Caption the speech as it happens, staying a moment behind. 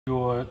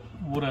Your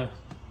water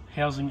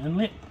housing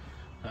inlet.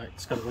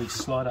 It's got a wee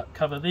slide up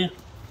cover there,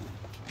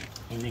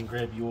 and then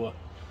grab your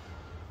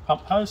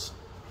pump hose.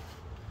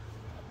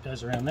 It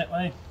goes around that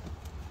way.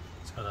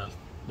 It's got a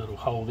little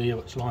hole there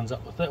which lines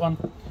up with that one.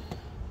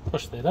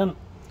 Push that in.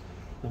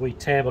 The wee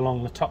tab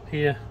along the top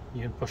here,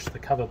 you can push the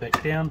cover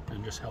back down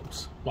and just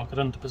helps lock it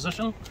into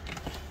position.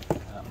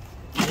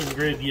 Then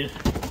grab your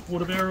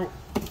water barrel.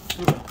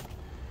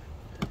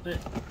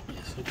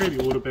 So grab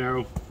your water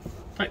barrel,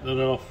 take the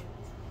lid off,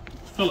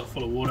 fill it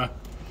full of water.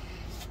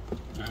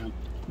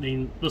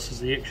 Then this is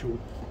the actual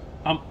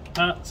pump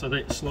part, so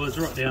that slides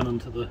right down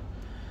into the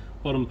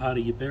bottom part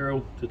of your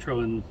barrel to try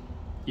and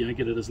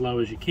get it as low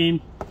as you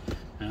can.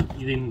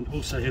 You then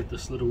also have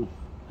this little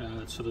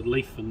sort of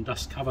leaf and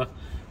dust cover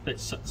that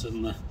sits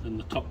in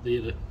the top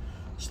there to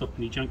stop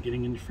any junk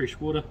getting into fresh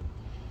water.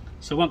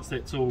 So once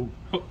that's all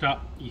hooked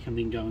up, you can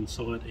then go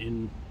inside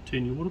and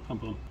turn your water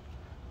pump on.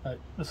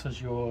 This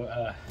is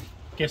your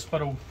gas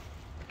bottle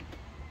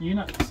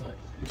unit, so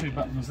 2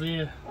 buttons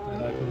there,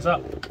 that opens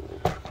up.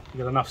 You've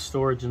got enough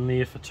storage in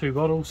there for 2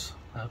 bottles,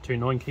 2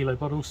 9-kilo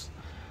bottles.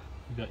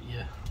 You've got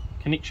your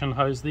connection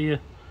hose there,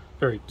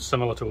 very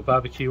similar to a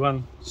barbecue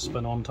one,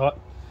 spin on type.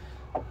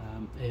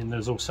 And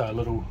there's also a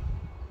little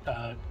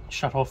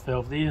shut off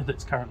valve there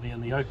that's currently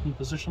in the open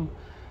position.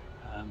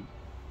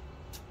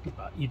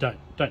 But you don't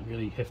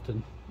really have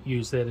to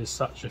use that as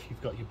such. If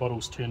you've got your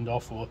bottles turned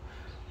off or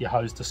your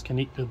hose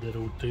disconnected,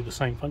 that'll do the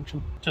same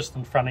function. Just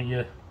in front of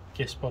your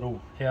gas bottle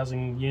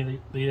housing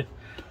unit there,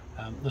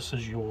 this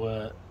is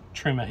your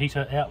trimmer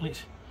heater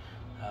outlet.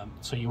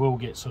 So you will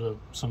get sort of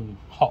some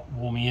hot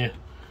warm air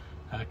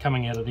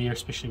coming out of there,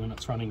 especially when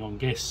it's running on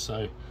gas,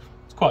 so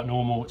it's quite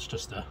normal. It's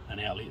just an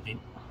outlet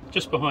vent.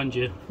 Just behind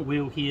your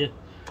wheel here,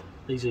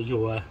 these are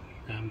your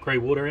grey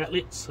water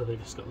outlets, so they've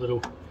just got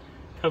little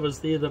covers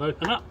there that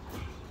open up.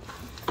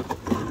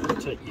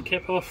 Take your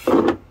cap off.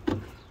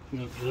 You've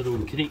got your little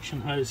connection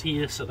hose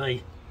here, so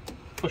they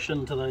push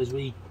into those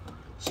wee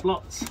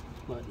slots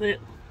like that,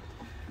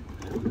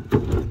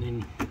 and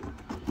then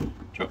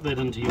drop that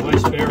into your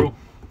waste barrel,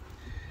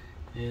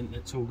 and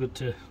it's all good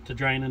to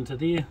drain into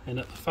there. And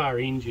at the far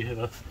end you have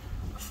a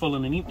full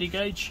and an empty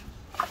gauge.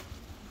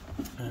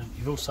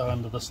 You've also,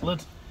 under this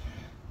lid,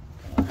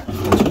 turn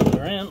it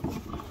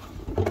around,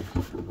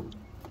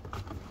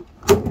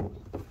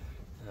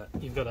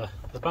 you've got a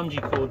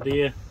bungee cord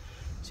there,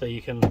 so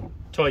you can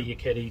tie your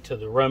caddy to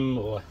the rim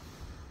or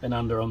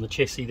under on the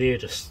chassis there.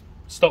 Just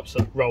stops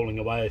it rolling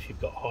away if you've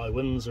got high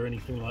winds or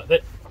anything like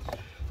that.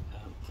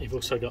 You've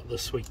also got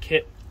this wee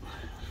cap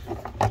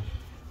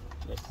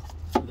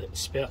that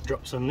spout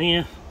drops in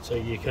there, so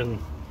you can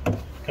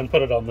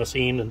put it on this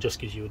end and just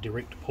gives you a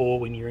direct pour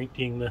when you're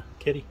emptying the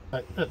caddy.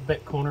 At the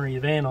back corner of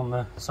your van, on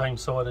the same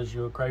side as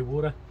your grey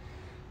water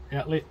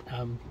outlet,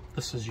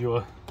 this is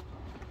your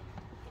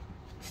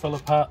filler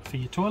part for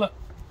your toilet.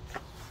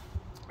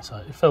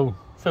 So fill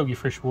your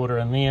fresh water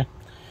in there.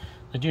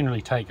 They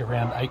generally take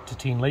around 8 to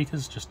 10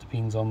 litres, just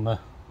depends on the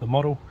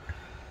model.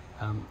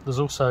 There's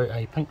also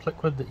a pink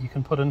liquid that you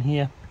can put in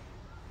here,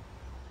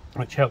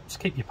 which helps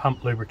keep your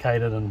pump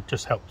lubricated and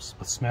just helps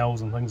with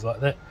smells and things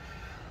like that.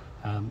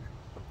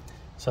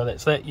 So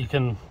that's that. You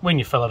can, when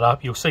you fill it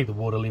up, you'll see the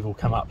water level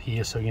come up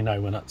here, so you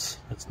know when it's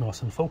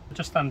nice and full.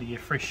 Just under your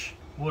fresh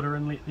water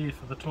inlet there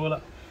for the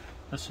toilet,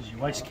 this is your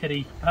waste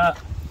caddy part,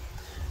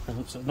 and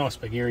it's a nice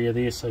big area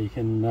there, so you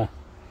can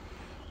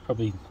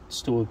probably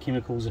store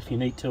chemicals if you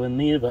need to in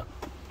there. But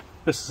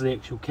this is the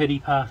actual caddy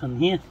part in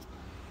here.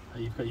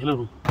 You've got your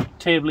little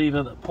tab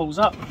lever that pulls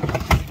up,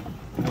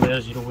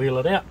 allows you to wheel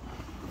it out.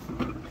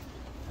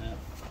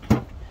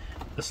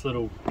 This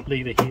little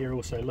lever here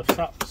also lifts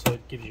up, so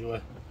it gives you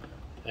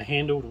a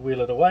handle to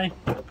wheel it away.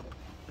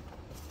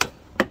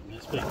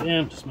 That's back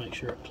down, just make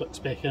sure it clicks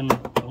back in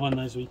behind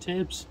those wee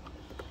tabs,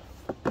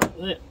 like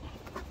that.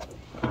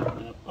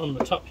 On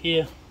the top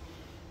here,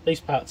 these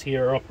parts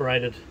here are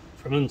operated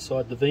from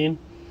inside the van,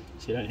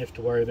 so you don't have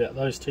to worry about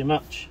those too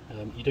much.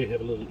 You do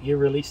have a little air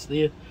release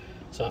there,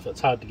 so if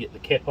it's hard to get the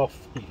cap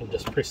off, you can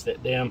just press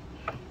that down.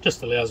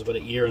 Just allows a bit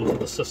of air into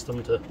the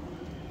system to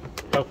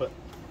help it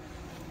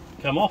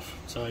come off.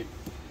 So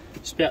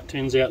spout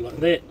turns out like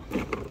that,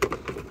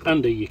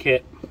 undo your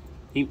cap,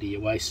 empty your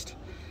waste,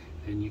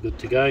 and you're good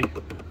to go.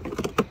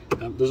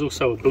 There's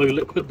also a blue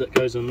liquid that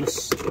goes in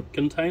this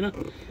container,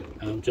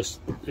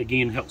 just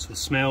again helps with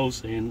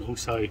smells and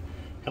also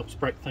helps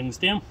break things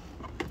down.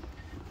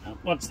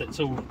 Once that's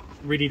all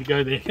ready to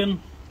go back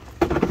in,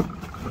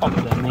 pop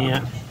it in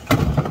there,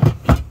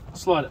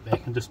 slide it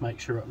back and just make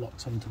sure it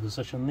locks into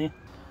position there.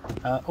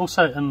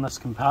 Also in this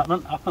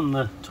compartment, up in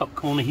the top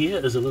corner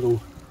here, is a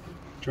little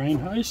drain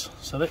hose,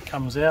 so that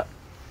comes out.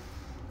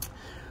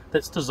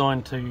 That's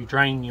designed to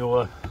drain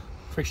your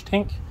fresh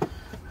tank.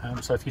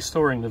 So if you're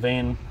storing the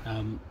van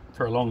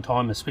for a long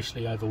time,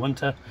 especially over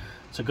winter,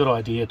 it's a good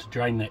idea to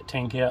drain that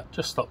tank out.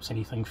 Just stops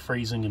anything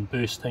freezing and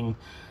bursting,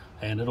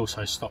 and it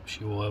also stops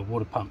your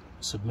water pump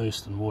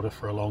submersed in water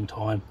for a long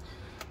time,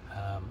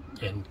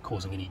 and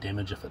causing any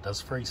damage if it does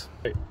freeze.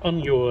 On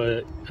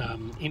your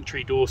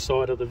entry door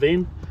side of the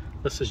van,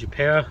 this is your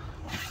power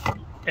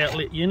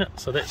outlet unit,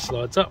 so that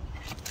slides up.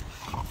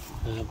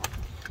 You've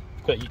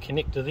got your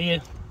connector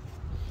there.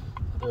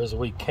 There is a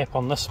wee cap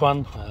on this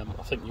one.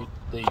 I think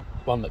the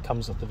one that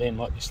comes with the van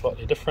might be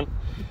slightly different.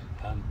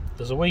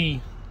 There's a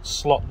wee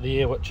slot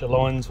there which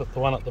aligns with the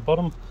one at the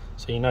bottom,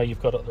 so you know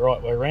you've got it the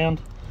right way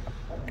around.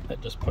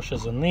 That just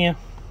pushes in there.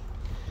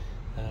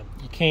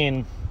 You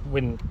can,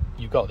 when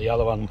you've got the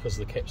other one, because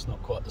the cap's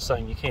not quite the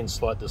same, you can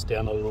slide this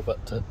down a little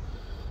bit to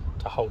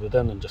hold it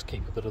in and just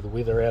keep a bit of the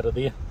weather out of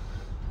there.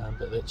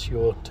 But that's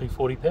your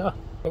 240 power.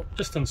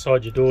 Just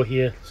inside your door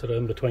here, sort of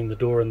in between the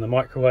door and the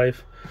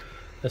microwave,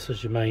 this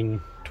is your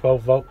main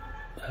 12 volt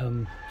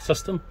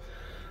system.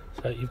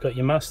 So you've got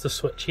your master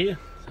switch here,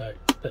 so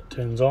that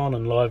turns on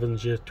and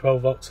livens your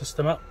 12 volt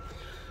system up.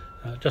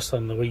 Just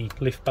on the wee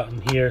left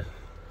button here,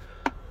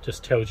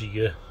 just tells you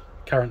your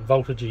current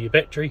voltage of your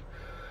battery.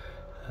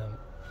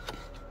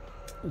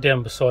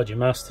 Down beside your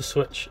master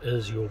switch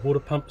is your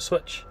water pump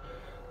switch.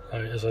 So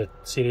as I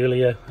said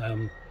earlier,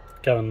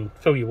 go and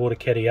fill your water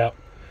caddy up,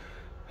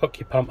 hook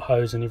your pump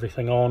hose and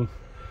everything on.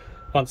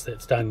 Once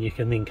that's done, you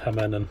can then come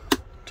in and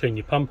turn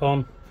your pump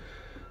on.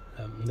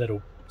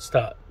 That'll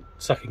start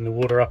sucking the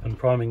water up and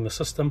priming the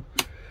system.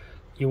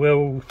 You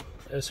will,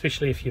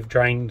 especially if you've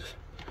drained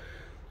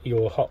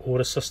your hot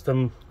water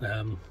system,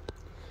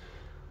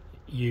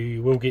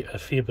 you will get a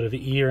fair bit of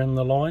air in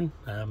the line.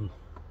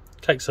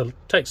 Takes a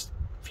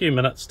few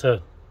minutes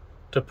to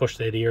push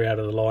that air out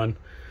of the line,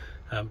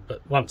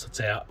 but once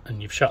it's out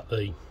and you've shut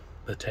the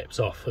taps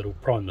off, it'll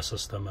prime the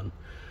system, and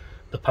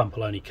the pump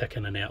will only kick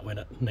in and out when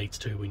it needs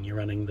to when you're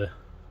running the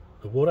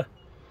water.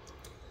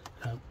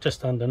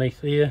 Just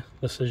underneath there,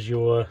 this is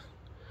your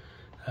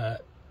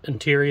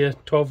interior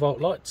 12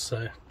 volt lights,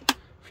 so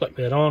flick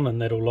that on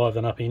and that'll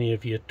liven up any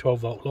of your 12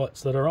 volt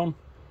lights that are on.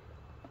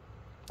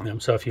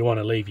 So if you want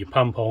to leave your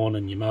pump on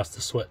and your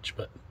master switch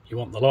but you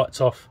want the lights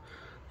off,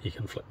 you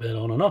can flick that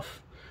on and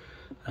off.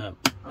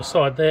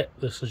 Beside that,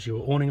 this is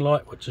your awning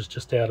light, which is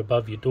just out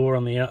above your door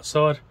on the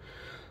outside.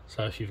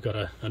 So if you've got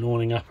an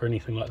awning up or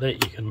anything like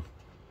that, you can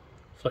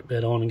flick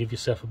that on and give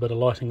yourself a bit of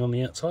lighting on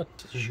the outside.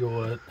 This is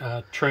your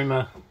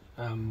Truma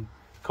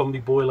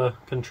combi boiler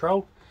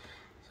control.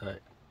 So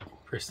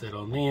press that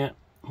on there.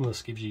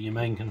 This gives you your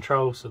main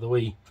control. So the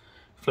wee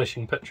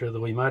flashing picture of the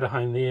wee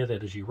motorhome there,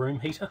 that is your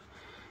room heater.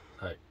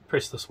 So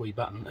press this wee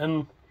button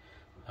in.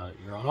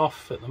 You're on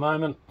off at the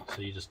moment,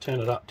 so you just turn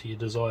it up to your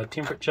desired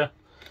temperature.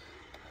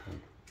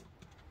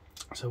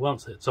 So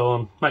once that's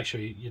on, make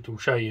sure it'll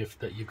show you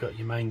that you've got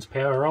your mains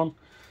power on.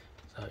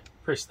 So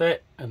press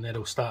that and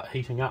that'll start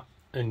heating up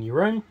in your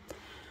room.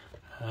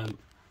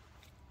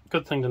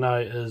 Good thing to know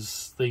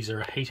is these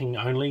are heating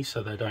only,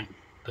 so they don't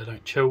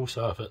chill.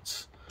 So if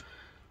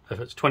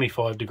it's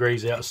 25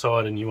 degrees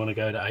outside and you want to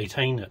go to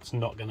 18, it's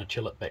not going to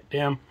chill it back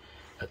down.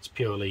 It's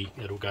purely,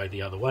 it'll go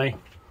the other way.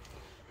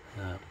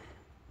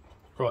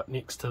 Right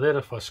next to that,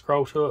 if I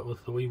scroll to it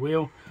with the wee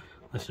wheel,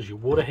 this is your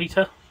water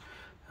heater.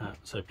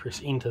 So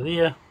press enter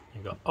there.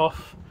 You've got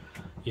off,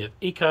 you have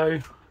eco,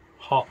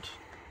 hot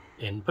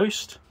and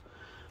boost.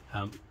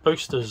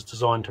 Boost is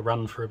designed to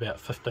run for about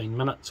 15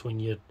 minutes when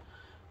you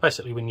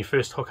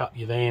first hook up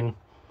your van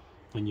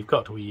and you've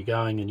got to where you're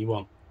going and you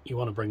want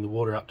to bring the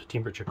water up to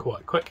temperature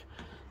quite quick.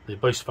 The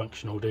boost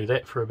function will do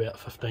that for about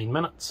 15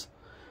 minutes.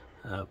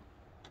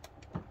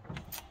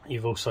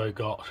 You've also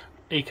got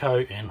eco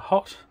and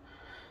hot,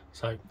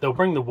 so they'll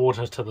bring the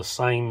water to the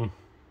same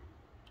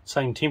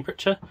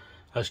temperature.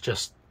 It's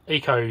just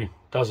eco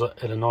does it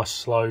at a nice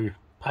slow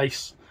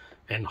pace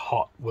and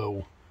hot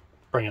will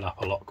bring it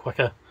up a lot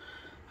quicker.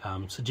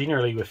 So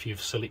generally if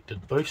you've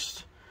selected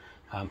boost,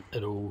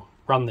 it'll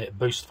run that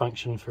boost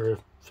function for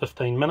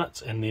 15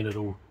 minutes and then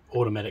it'll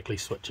automatically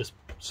switch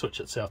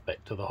itself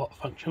back to the hot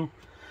function.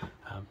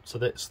 So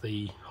that's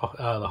the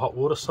hot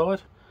water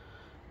side.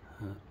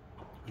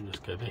 I'll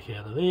just go back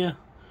out of there.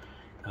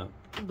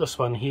 This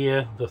one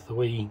here with the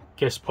wee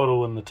gas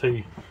bottle and the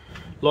two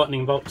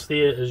lightning bolts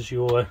there is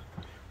your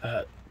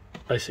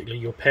basically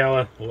your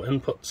power or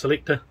input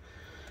selector.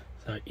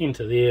 So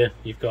enter there,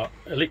 you've got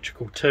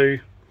electrical 2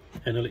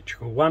 and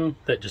electrical 1.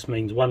 That just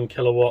means 1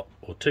 kilowatt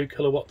or 2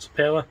 kilowatts of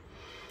power.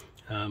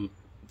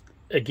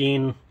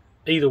 Again,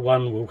 either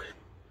one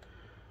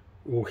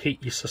will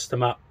heat your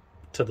system up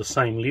to the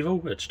same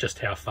level. It's just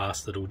how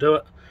fast it'll do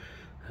it.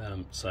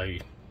 So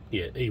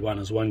yeah, E1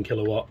 is 1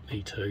 kilowatt,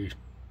 E2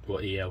 or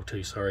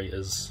EL2 sorry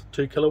is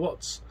 2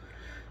 kilowatts.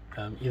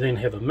 You then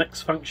have a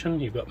mix function.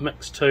 You've got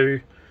mix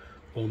 2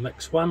 or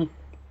mix 1.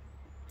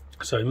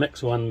 So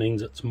mix 1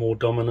 means it's more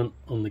dominant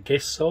on the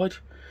gas side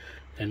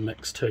and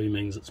mix 2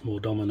 means it's more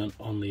dominant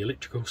on the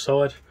electrical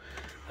side,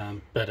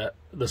 but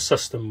the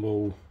system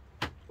will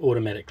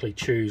automatically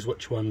choose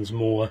which one's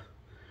more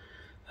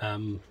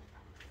of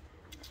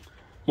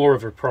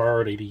a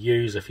priority to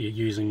use. If you're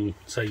using,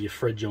 say, your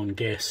fridge on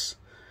gas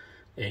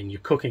and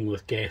you're cooking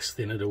with gas,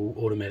 then it'll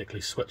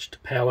automatically switch to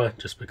power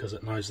just because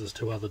it knows there's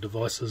 2 other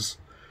devices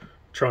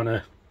trying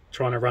to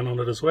run on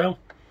it as well.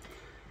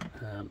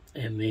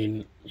 And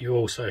then you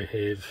also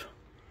have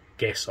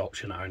gas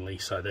option only,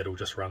 so that'll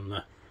just run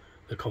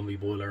the combi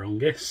boiler on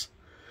gas.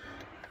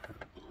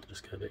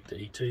 just go back to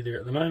E2 there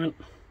at the moment.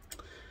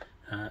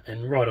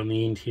 And right on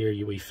the end here,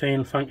 your wee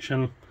fan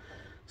function.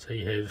 So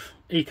you have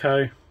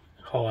eco,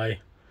 high,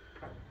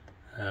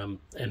 and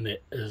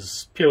that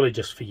is purely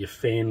just for your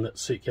fan that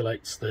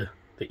circulates the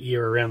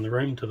air around the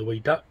room to the wee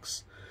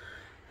ducts.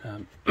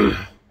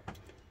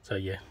 So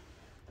yeah,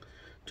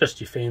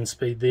 just your fan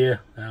speed there.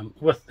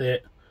 With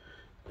that,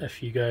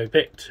 if you go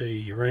back to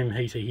your room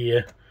heater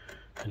here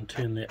and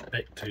turn that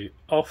back to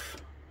off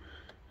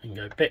and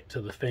go back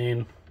to the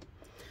fan,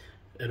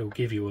 it'll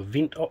give you a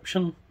vent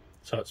option.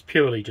 So it's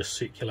purely just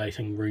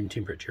circulating room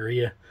temperature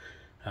air.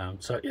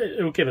 So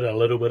it'll give it a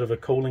little bit of a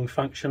cooling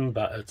function,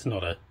 but it's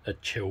not a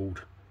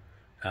chilled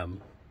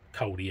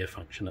cold air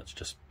function. It's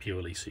just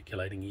purely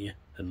circulating air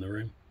in the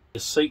room. The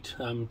seat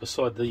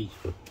beside the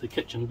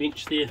kitchen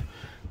bench there,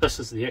 this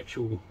is the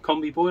actual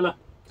combi boiler.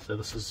 So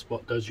this is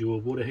what does your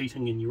water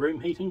heating and your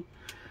room heating.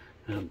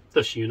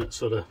 This unit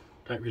sort of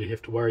don't really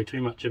have to worry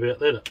too much about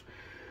that. It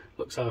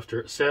looks after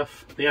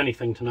itself. The only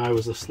thing to know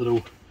is this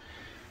little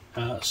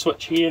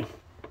switch here.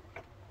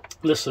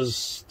 This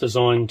is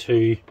designed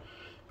to,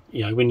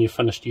 you know, when you've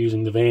finished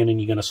using the van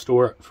and you're going to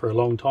store it for a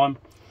long time,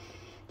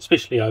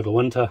 especially over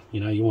winter,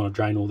 you know, you want to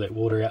drain all that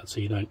water out so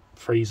you don't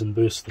freeze and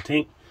burst the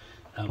tank.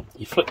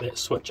 You flick that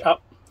switch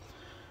up,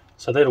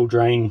 so that'll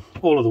drain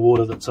all of the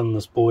water that's in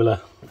this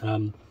boiler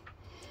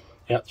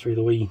out through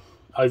the wee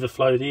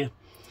overflow there.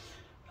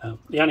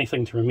 The only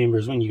thing to remember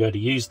is when you go to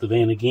use the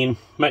van again,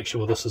 make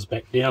sure this is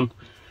back down.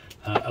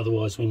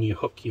 Otherwise, when you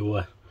hook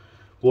your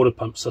water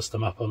pump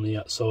system up on the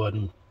outside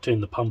and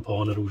turn the pump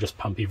on, it'll just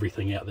pump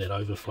everything out that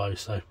overflow.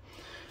 So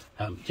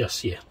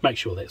just, yeah, make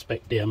sure that's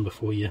back down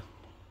before you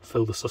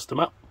fill the system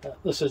up.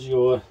 This is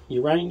your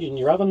range and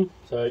your oven.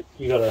 So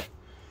you got a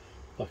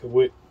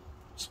work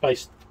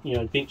space, you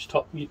know, bench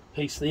top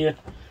piece there.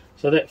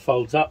 So that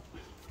folds up,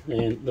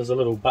 and there's a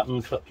little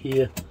button clip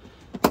here,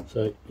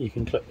 so you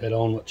can click that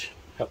on, which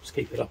helps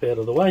keep it up out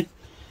of the way.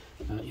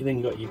 You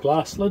then got your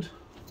glass lid,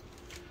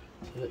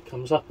 so that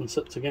comes up and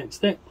sits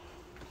against that.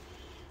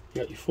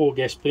 You got your 4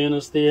 gas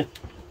burners there,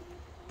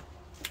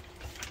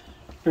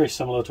 very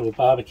similar to a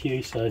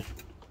barbecue. So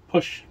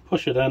push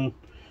it in,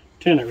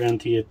 turn it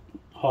around to your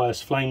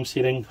highest flame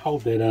setting,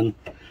 hold that in,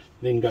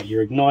 then got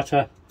your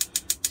igniter.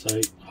 So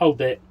hold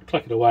that,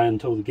 click it away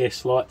until the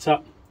gas lights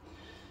up.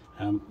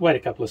 Wait a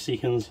couple of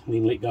seconds and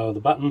then let go of the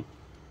button,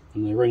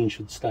 and the ring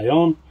should stay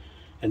on,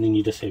 and then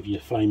you just have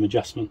your flame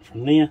adjustment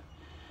from there.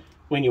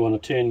 When you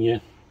want to turn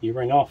your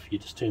ring off, you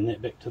just turn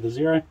that back to the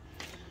 0,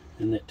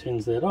 and that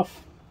turns that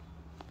off.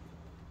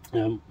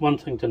 One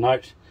thing to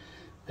note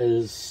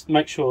is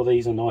make sure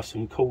these are nice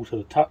and cool to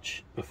the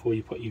touch before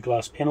you put your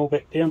glass panel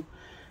back down,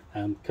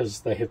 because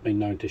they have been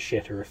known to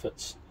shatter if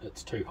it's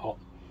too hot.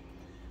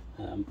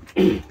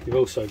 You've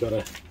also got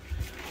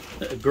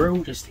a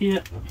grill just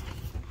here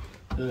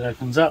that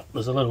opens up.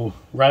 There's a little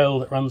rail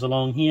that runs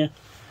along here,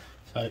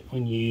 so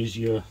when you use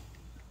your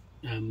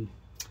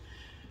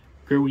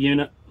grill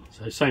unit,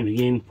 so same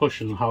again,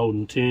 push and hold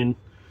and turn,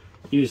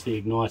 use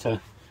the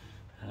igniter.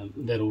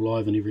 That'll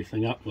liven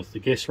everything up with the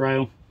gas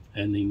rail,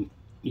 and then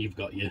you've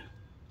got your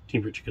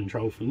temperature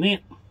control from there.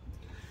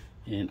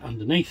 And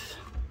underneath,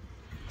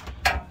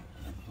 a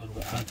little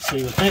bit hard to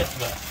see with that,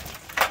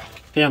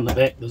 but down the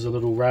back there's a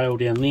little rail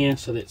down there,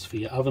 so that's for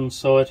your oven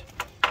side.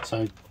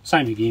 So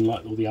same again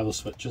like all the other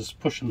switches,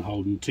 push and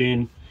hold and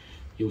turn.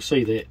 You'll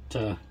see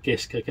that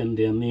gas kick in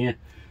down there,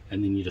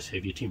 and then you just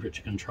have your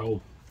temperature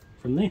control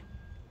from there.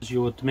 This is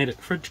your automatic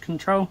fridge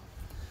control.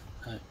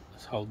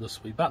 Let's hold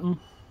this wee button.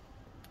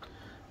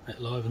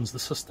 That livens the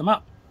system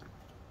up.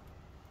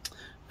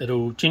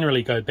 It'll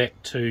generally go back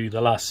to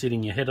the last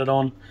setting you had it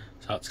on,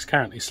 so it's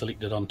currently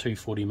selected on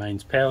 240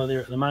 mains power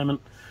there at the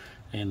moment,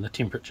 and the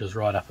temperature's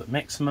right up at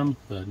maximum,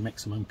 the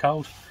maximum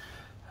cold.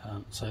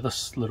 So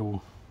this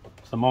little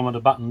thermometer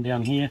button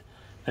down here,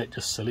 that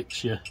just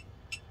selects your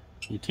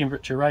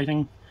temperature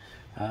rating,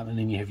 and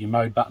then you have your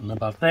mode button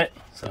above that,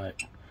 so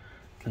it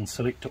can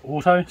select to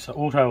auto. So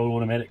auto will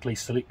automatically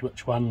select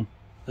which one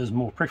is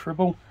more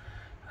preferable.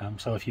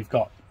 So if you've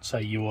got,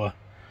 say, your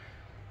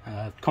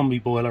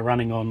combi boiler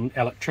running on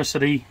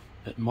electricity,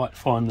 it might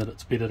find that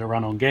it's better to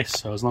run on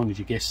gas, so as long as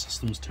your gas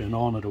system's turned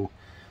on, it'll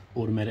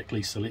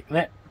automatically select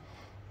that.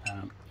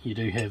 You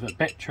do have a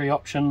battery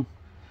option,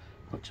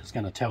 which is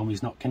going to tell me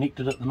it's not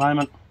connected at the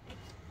moment.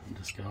 I'll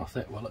just go off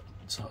that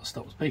so it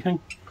stops beeping.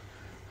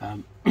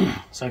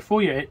 So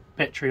for your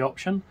battery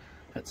option,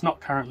 it's not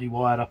currently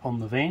wired up on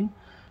the van.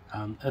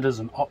 It is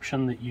an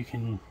option that you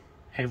can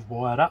have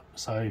wired up,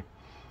 so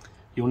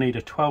you'll need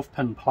a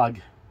 12-pin plug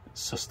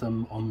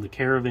system on the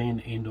Caravan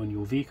and on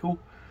your vehicle.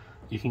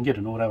 You can get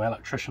an auto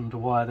electrician to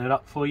wire that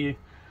up for you,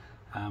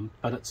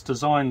 but it's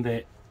designed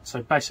that,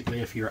 so basically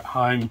if you're at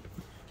home,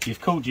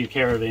 you've cooled your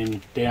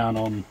Caravan down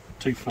on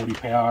 240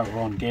 power or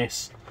on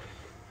gas,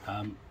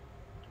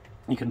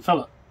 you can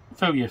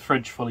fill your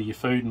fridge full of your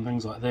food and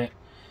things like that,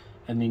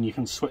 and then you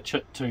can switch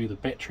it to the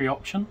battery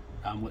option,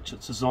 which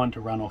it's designed to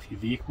run off your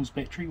vehicle's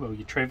battery while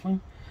you're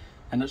travelling.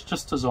 And it's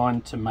just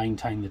designed to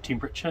maintain the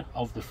temperature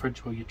of the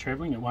fridge while you're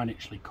travelling. It won't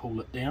actually cool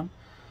it down.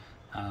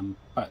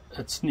 but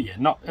it's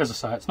not, as I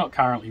say, it's not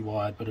currently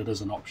wired, but it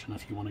is an option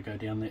if you want to go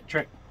down that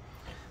track.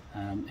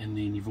 And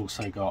then you've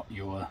also got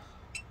your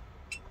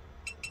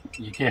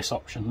gas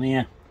option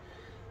there.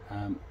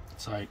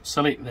 So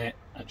select that.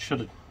 It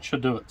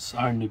should do its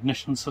own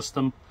ignition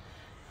system.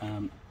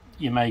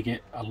 You may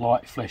get a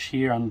light flash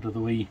here under the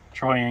wee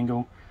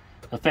triangle.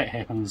 If that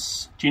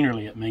happens,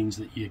 generally it means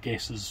that your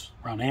gas has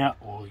run out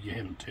or you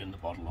haven't turned the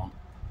bottle on.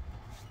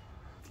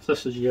 So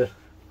this is your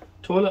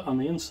toilet on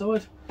the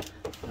inside.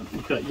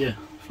 You've got your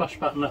flush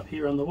button up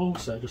here on the wall,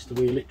 so just a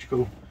wee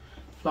electrical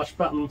flush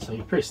button. So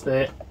you press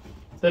that,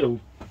 that'll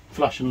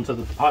flush into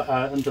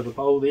the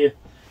bowl there.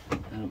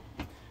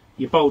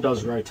 Your bowl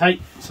does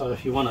rotate, so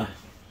if you want to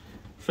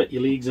fit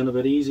your legs in a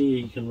bit easier,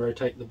 you can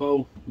rotate the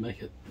bowl,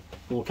 make it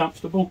more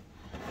comfortable.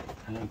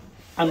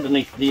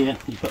 Underneath there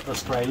you put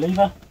this grey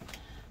lever.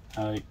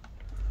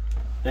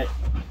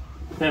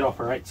 That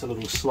operates a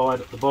little slide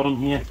at the bottom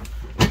here.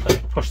 So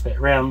push that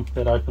round,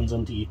 that opens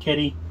into your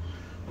caddy.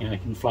 You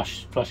can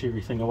flush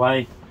everything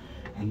away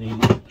and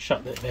then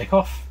shut that back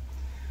off.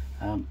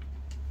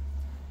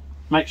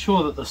 Make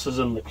sure that this is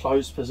in the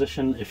closed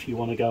position if you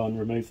want to go and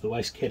remove the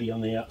waste caddy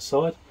on the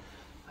outside.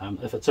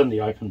 If it's in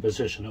the open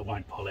position, it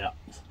won't pull out.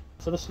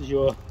 So this is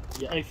your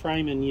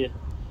A-frame and your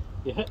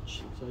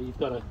hitch. So you've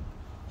got a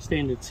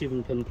standard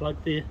 7-pin plug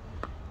there.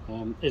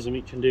 As I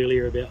mentioned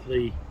earlier about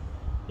the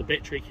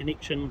battery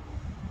connection,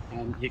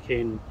 you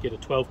can get a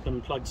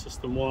 12-pin plug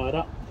system wired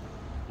up,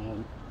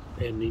 and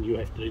then you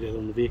have to do that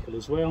on the vehicle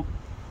as well.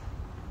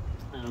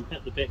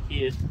 At the back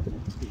here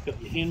you've got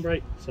your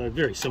handbrake, so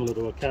very similar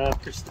to a car.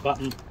 Press the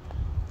button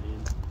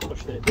and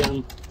push that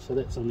down, so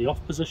that's in the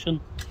off position,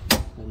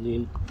 and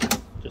then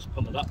just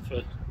pull it up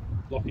for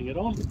locking it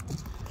on.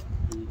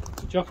 And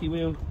the jockey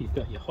wheel, you've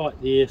got your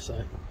height there,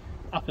 so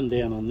up and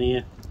down on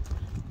there.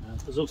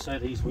 There's also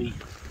these wee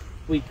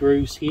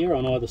grooves here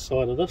on either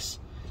side of this,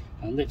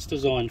 and that's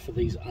designed for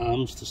these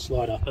arms to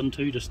slide up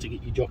into, just to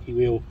get your jockey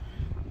wheel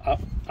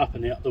up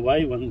and out the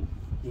way when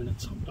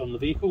it's hooked on the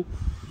vehicle.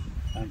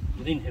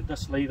 You then have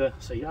this lever,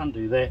 so you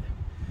undo that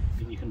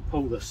and you can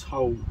pull this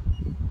whole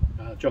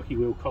jockey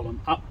wheel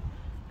column up,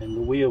 and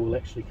the wheel will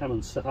actually come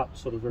and sit up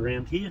sort of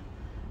around here,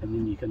 and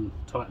then you can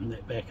tighten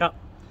that back up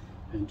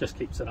and just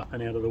keeps it up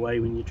and out of the way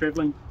when you're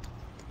travelling.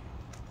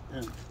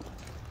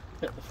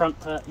 At the front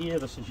part here,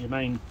 this is your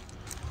main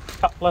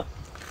coupler.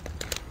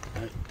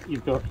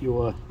 You've got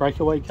your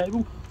breakaway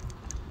cable,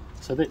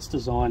 so that's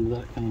designed that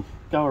it can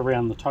go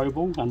around the tow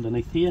ball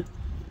underneath here,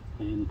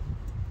 and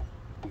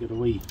you've got a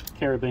wee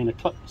carabiner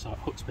clip so it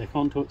hooks back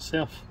onto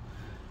itself.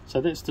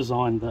 So that's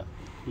designed that,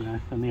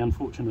 in the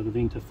unfortunate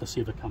event if this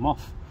ever come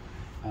off,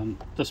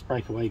 this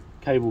breakaway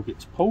cable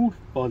gets pulled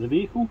by the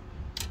vehicle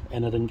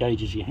and it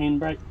engages your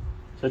handbrake,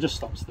 so it just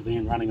stops the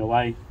van running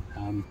away,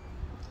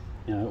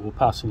 or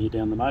passing you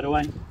down the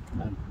motorway.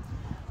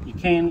 You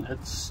can,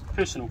 it's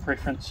personal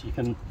preference, you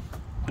can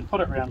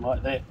put it around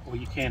like that, or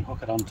you can hook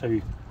it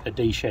onto a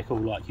D-shackle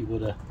like you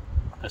would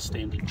a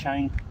standard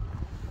chain.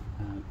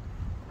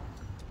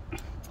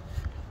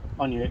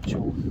 On your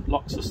actual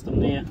lock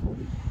system there,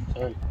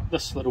 so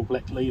this little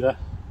black lever,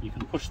 you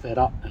can push that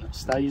up and it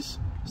stays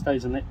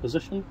in that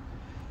position.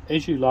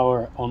 As you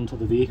lower it onto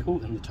the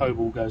vehicle and the tow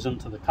ball goes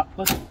into the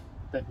coupler,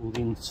 that will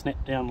then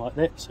snap down like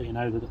that, so you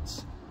know that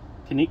it's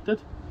connected.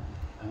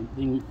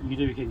 Then you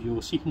do have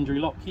your secondary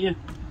lock here,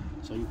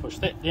 so you push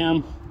that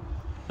down.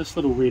 This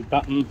little red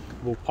button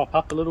will pop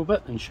up a little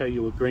bit and show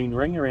you a green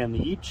ring around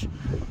the edge.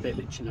 That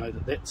lets you know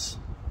that that's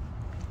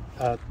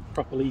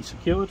properly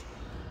secured.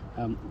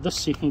 This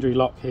secondary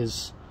lock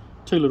has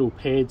two little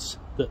pads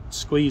that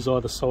squeeze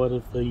either side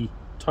of the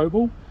tow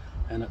ball,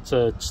 and it's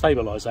a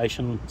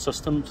stabilisation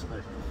system, so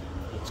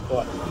it's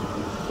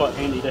quite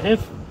handy to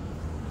have.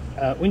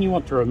 When you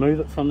want to remove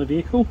it from the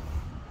vehicle,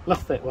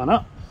 lift that one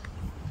up.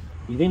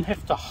 You then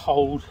have to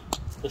hold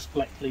this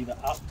black lever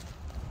up,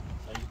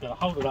 so you've got to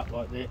hold it up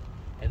like that,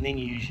 and then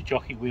you use your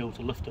jockey wheel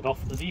to lift it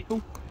off the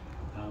vehicle.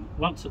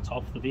 Once it's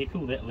off the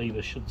vehicle, that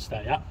lever should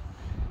stay up,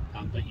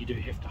 but you do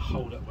have to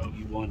hold it while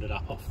you wind it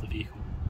up off the vehicle.